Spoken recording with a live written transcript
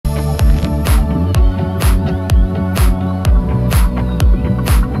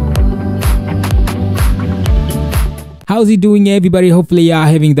How's it doing, everybody? Hopefully you are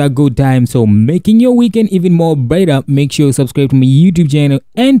having that good time. So making your weekend even more brighter, make sure you subscribe to my YouTube channel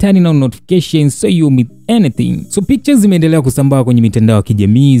and turn on notifications so you miss anything. So pictures zimeendelea kusambaa kwenye mitandao ya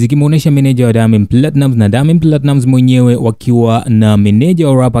kijamii zikimuonesha meneja wa Diamond Platnumz na Diamond Platnumz mwenyewe wakiwa na meneja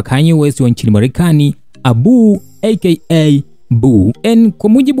wa rapper Kanye West wa nchini Marekani, Abu aka Boo. And kwa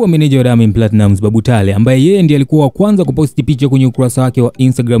mujibu wa meneja wa Diamond Platnumz, Babutale, ambaye yeye ndiye alikuwa wa kwanza kuposti picha kwenye ukurasa wake wa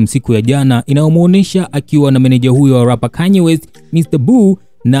Instagram siku ya jana inayomuonesha akiwa na meneja huyo wa rapper Kanye West, Mr. Boo,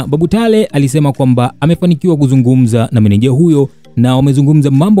 na Babutale alisema kwamba amefanikiwa kuzungumza na meneja huyo na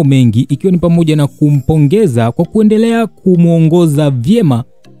wamezungumza mambo mengi, ikiwa ni pamoja na kumpongeza kwa kuendelea kumuongoza vyema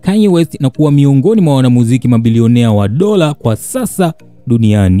Kanye West na kuwa miongoni mwa wanamuziki mabilionea wa dola kwa sasa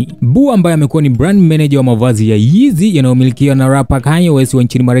duniani. Boo, ambaye amekuwa ni brand manager wa mavazi ya Yeezy yanayomilikiwa na rapper Kanye West wa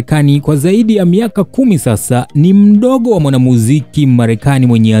nchini Marekani kwa zaidi ya miaka 10 sasa, ni mdogo wa mwanamuziki Marekani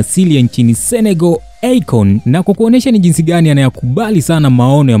mwenye asili ya nchini Senegal, Akon. Na kwa kuonesha ni jinsi gani anayakubali sana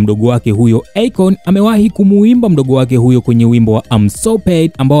maono ya mdogo wake huyo, Akon amewahi kumuimba mdogo wake huyo kwenye wimbo wa I'm So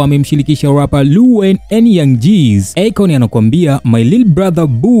Paid ambao amemshirikisha rapper Lil Wayne and Young Jeezy. Akon anakuambia, my little brother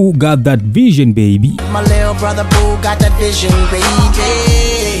Boo got that vision baby. My little brother Boo got that vision baby.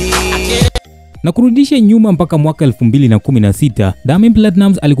 Na kurudisha nyuma mpaka mwaka 2016, Diamond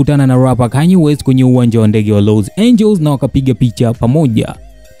Platnumz alikutana na rapper Kanye West kwenye uwanja wa ndege wa Los Angeles na wakapiga picha pamoja.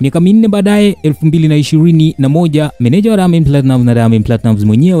 Miaka 4 baadaye, 2021, meneja wa Diamond Platnumz na Diamond Platnumz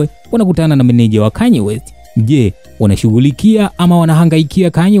mwenyewe wanakutana na meneja wa Kanye West. Je, wanashughulikia ama wanahangaikia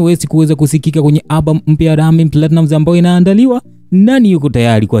Kanye West kuweza kusikika kwenye album mpya ya Diamond Platnumz ambayo inaandaliwa? Nani yuko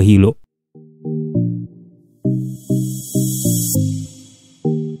tayari kwa hilo?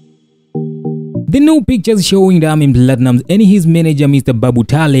 The new pictures showing Diamond Platnumz and his manager Mr.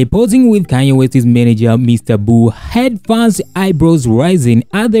 Babutale posing with Kanye West's manager Mr. Boo had fans' eyebrows rising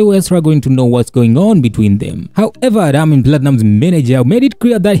as they were struggling to know what's going on between them. However, Diamond Platnumz's manager made it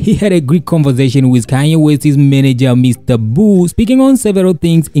clear that he had a great conversation with Kanye West's manager Mr. Boo, speaking on several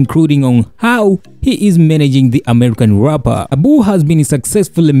things including on how he is managing the American rapper. Boo has been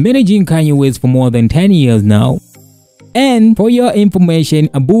successfully managing Kanye West for more than 10 years now. And for your information,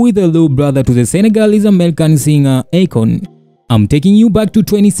 Abu is the little brother to the Senegalese American singer Akon. I'm taking you back to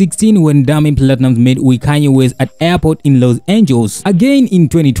 2016 when Diamond Platnumz met with Kanye West at airport in Los Angeles. Again in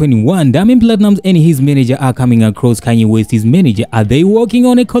 2021, Diamond Platnumz and his manager are coming across Kanye West's manager. Are they working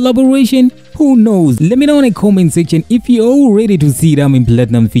on a collaboration? Who knows? Let me know in the comment section if you're all ready to see Diamond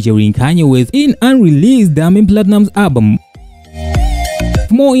Platnumz featuring Kanye West in unreleased Diamond Platnumz album.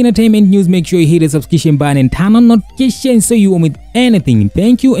 For more entertainment news, make sure you hit the subscription button and turn on notifications so you won't miss anything.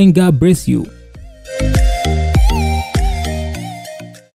 Thank you and God bless you.